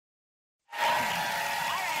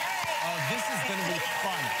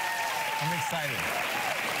I'm excited.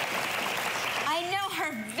 I know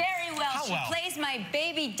her very well. How well? She plays my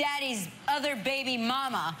baby daddy's other baby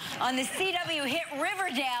mama on the CW hit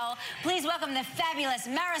Riverdale. Please welcome the fabulous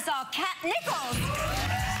Marisol Nichols.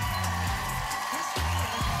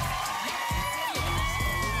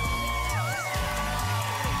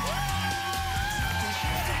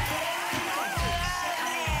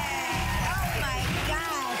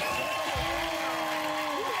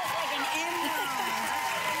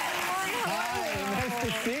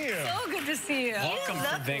 To see you. Welcome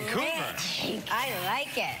from Vancouver. I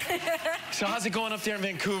like it. So how's it going up there in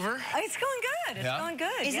Vancouver? It's going good. It's going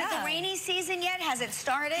good. Is it the rainy season yet? Has it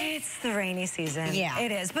started? It's the rainy season. Yeah.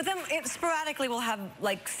 It is. But then it sporadically will have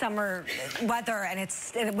like summer weather, and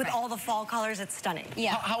it's with all the fall colors, it's stunning.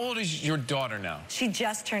 Yeah. How old is your daughter now? She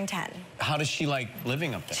just turned 10. How does she like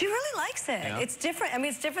living up there? She really likes it. Yeah? It's different. I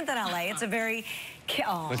mean, it's different than LA. It's a very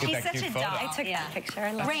Look at that such cute a photo. doll. I took that picture.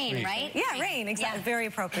 I love Rain, it. right? Yeah, rain. Exactly. Yeah. Very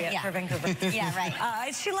appropriate for Vancouver. Yeah,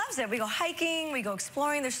 right. She loves it. We go hiking. We go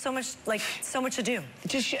exploring. There's so much, so much to do.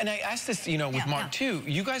 And I asked this, with Mark too.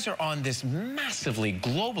 You guys are on this massively,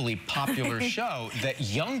 globally popular show that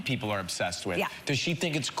young people are obsessed with. Yeah. Does she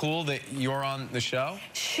think it's cool that you're on the show?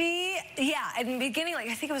 In the beginning,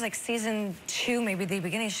 I think it was like season 2, maybe the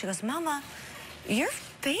beginning, she goes, Mama, you're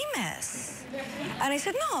famous. And I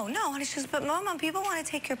said, no. And she goes, but Mama, people want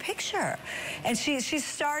to take your picture. And she's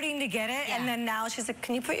starting to get it. Yeah. And then now she's like,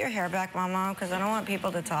 can you put your hair back, Mama? Because I don't want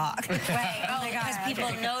people to talk. Right. Oh, because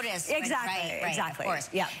people notice. Exactly. Right, exactly. Of course.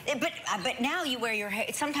 Yeah. But now you wear your hair.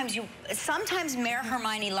 Sometimes Mayor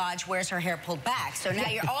Hermione Lodge wears her hair pulled back. So now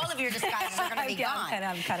all of your disguises are going to be gone.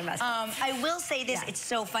 I'm kind of messed up. I will say this. Yeah. It's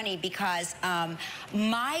so funny because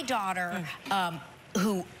my daughter,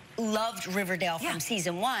 who loved Riverdale from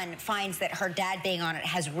season 1, finds that her dad being on it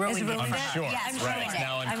has ruined it. I'm sure. Yeah, it's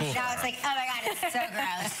now uncool. Now it's like, oh my God, it's so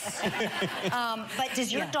gross. But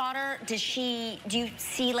does your daughter, do you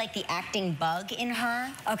see like the acting bug in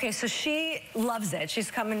her? Okay, so she loves it.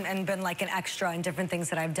 She's come and been like an extra in different things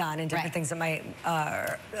that I've done and different things that my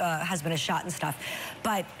husband has shot and stuff.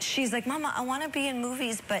 But she's like, Mama, I want to be in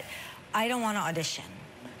movies, but I don't want to audition.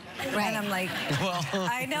 Right. And I'm like, well,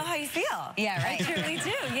 I know how you feel. Yeah, right. I truly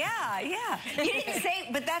do. Yeah. You didn't say,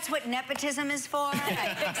 but that's what nepotism is for.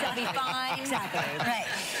 They'll be fine. Exactly. Right.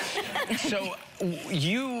 So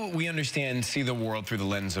we understand, see the world through the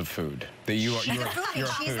lens of food. That you're a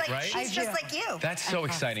food, right? She's just like you. That's so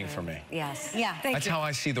exciting for me. Yes. Yeah. That's how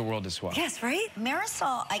I see the world as well. Yes, right?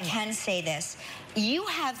 Marisol, I can say this. You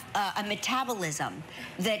have a metabolism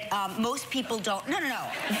that most people don't. No.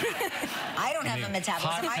 I don't have a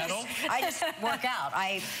metabolism. I just work out.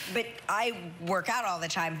 But I work out all the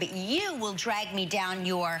time. But you will drag me down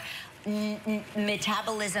your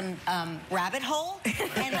metabolism rabbit hole,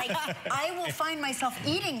 and like I will find myself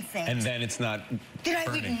eating things. And then it's not that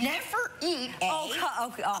I would never eat.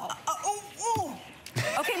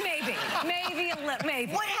 Okay, maybe.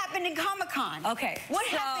 What happened in Comic-Con? Okay. What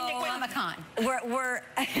happened at Comic-Con?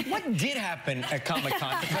 What did happen at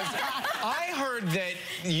Comic-Con? Because I heard that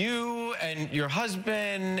you and your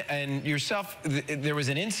husband and yourself, there was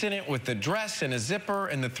an incident with the dress and a zipper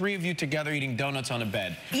and the 3 of you together eating donuts on a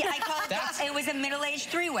bed. Yeah, I call it it was a middle-aged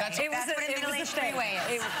three-way. That's what a middle-aged three-way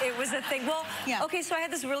is. It was a thing. Well, okay, so I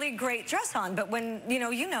had this really great dress on, but when, you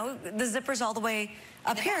know, the zipper's all the way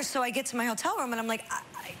up here, so I get to my hotel room and I'm like,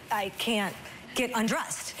 I can't get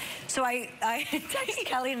undressed. So I text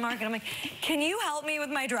Kelly and Mark and I'm like, can you help me with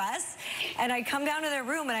my dress? And I come down to their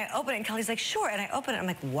room and I open it and Kelly's like, sure. And I open it and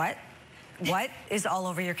I'm like, what is all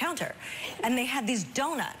over your counter? And they had these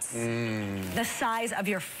donuts the size of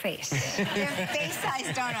your face. They're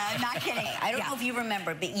face-sized donuts. I'm not kidding. I don't know if you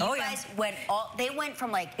remember, but you guys they went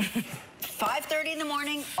from like 5:30 in the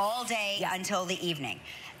morning all day until the evening.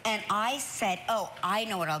 And I said, oh, I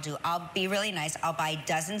know what I'll do. I'll be really nice. I'll buy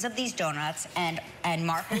dozens of these donuts, and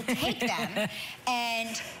Mark will take them,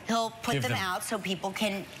 and he'll put them out so people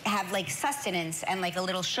can have, like, sustenance and, like, a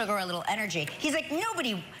little sugar, a little energy. He's like,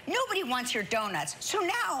 nobody wants your donuts. So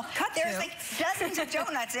now there's, like, dozens of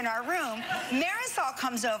donuts in our room. Marisol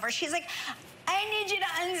comes over. She's like, I need you to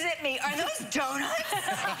unzip me. Are those donuts?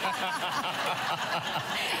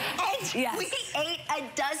 And we ate a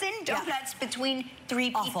dozen donuts between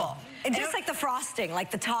 3 people. And just like the frosting, like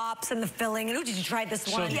the tops and the filling. And did you try this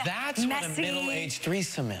one? So that's what a middle-aged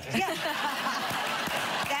threesome is. Yeah. That's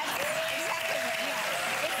exactly what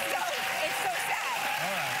it's so sad.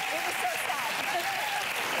 All right. It was so sad.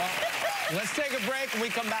 Well, let's take a break. When we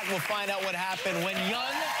come back, we'll find out what happened when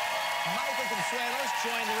young Michael Consuelos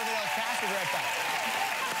joined the Riverdale cast. We'll be right back.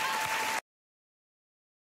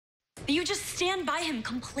 You just stand by him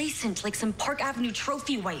complacent like some Park Avenue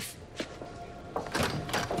trophy wife.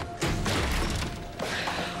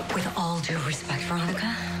 With all due respect,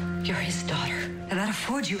 Veronica, you're his daughter, and that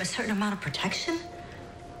affords you a certain amount of protection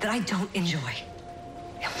that I don't enjoy.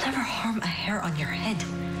 He'll never harm a hair on your head.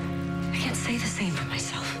 I can't say the same for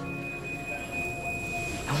myself.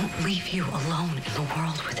 I won't leave you alone in the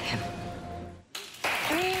world with him.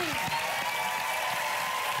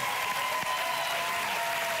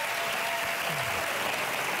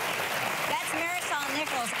 That's Marisol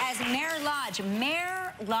Nichols as Mayor Lodge.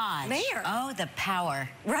 Mayor Lodge. Mayor. Oh, the power.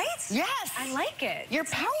 Right? Yes. I like it. You're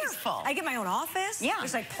powerful. I get my own office. Yeah.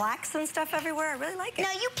 There's like plaques and stuff everywhere. I really like it.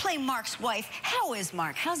 Now, you play Mark's wife. How is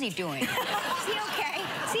Mark? How's he doing? Is he okay?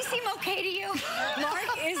 Does he seem okay to you?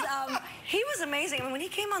 Mark is, he was amazing. I mean, when he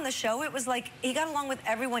came on the show, it was like he got along with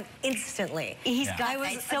everyone instantly. He's got,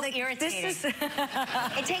 it's so like, irritating. This is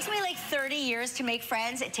it takes me like 30 years to make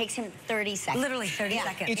friends. It takes him 30 seconds. literally 30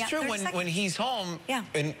 seconds. It's true, when he's home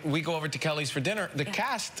and we go over to Kelly's for dinner, the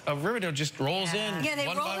cast of Riverdale just rolls in they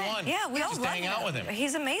one roll by one. Yeah, we all just love hang out with him.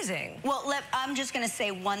 He's amazing. Well, I'm just going to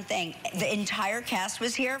say one thing. The entire cast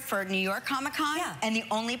was here for New York Comic Con, and the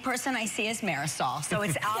only person I see is Marisol. So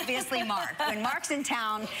it's obviously Mark. When Mark's in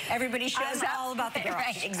town, everybody shows up. All about the girls.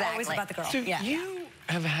 Right, exactly. Always about the girls. So you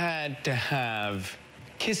have had to have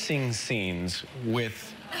kissing scenes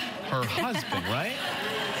with her husband, right?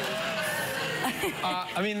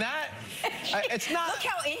 I mean, it's not... Look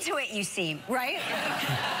how into it you seem, right?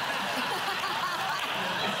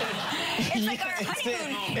 It's like our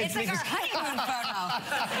honeymoon. It's like our honeymoon photo.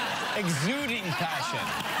 Exuding passion.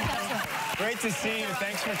 Great to see you.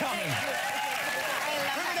 Thanks for coming.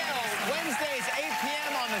 Riverdale, Wednesdays, 8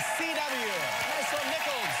 p.m. on the CW. Marisol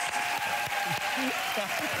Nichols.